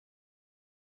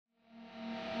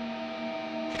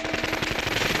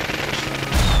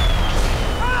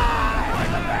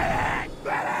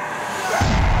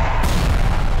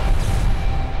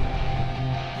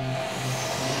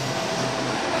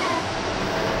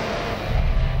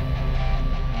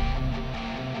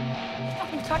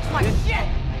touch my shit!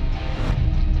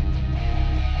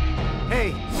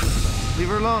 Hey, leave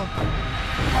her alone.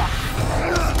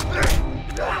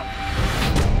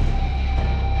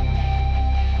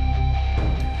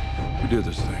 We do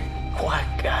this thing.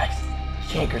 Quiet, guys.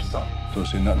 Shake or something. Don't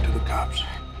say nothing to the cops.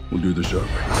 We'll do this our way.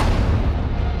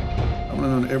 I want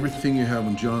to know everything you have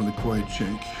on John the Quiet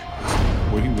Chink.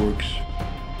 Where he works,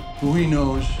 who he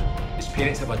knows. His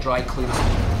parents have a dry cleaner.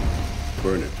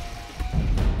 Burn it.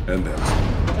 And them.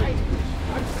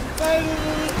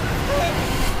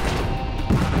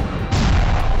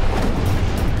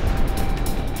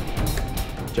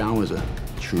 John was a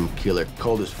true killer.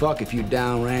 Cold as fuck if you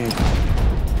downrange.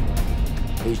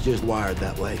 He's just wired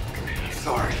that way.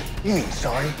 Sorry. You mean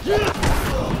sorry?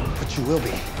 But you will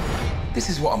be. This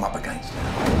is what I'm up against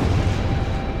now.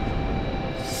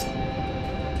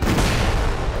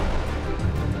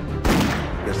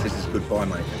 Guess this is goodbye,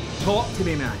 mate. Talk to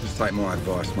me, man. Just take my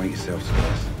advice, make yourself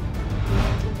scarce.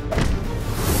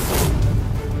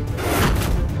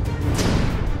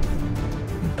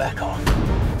 Back off.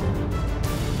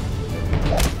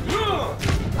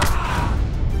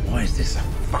 Why is this so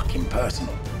fucking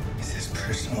personal? It's as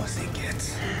personal as it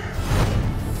gets.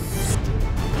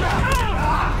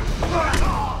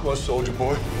 Well, soldier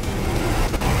boy.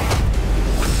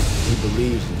 He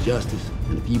believes in justice,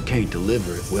 and if you can't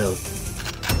deliver it, well,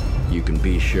 you can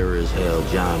be sure as hell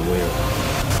John will.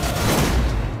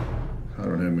 I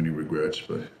don't have many regrets,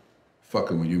 but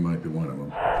fucking with you might be one of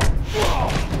them.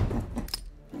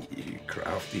 You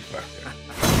crafty fucker.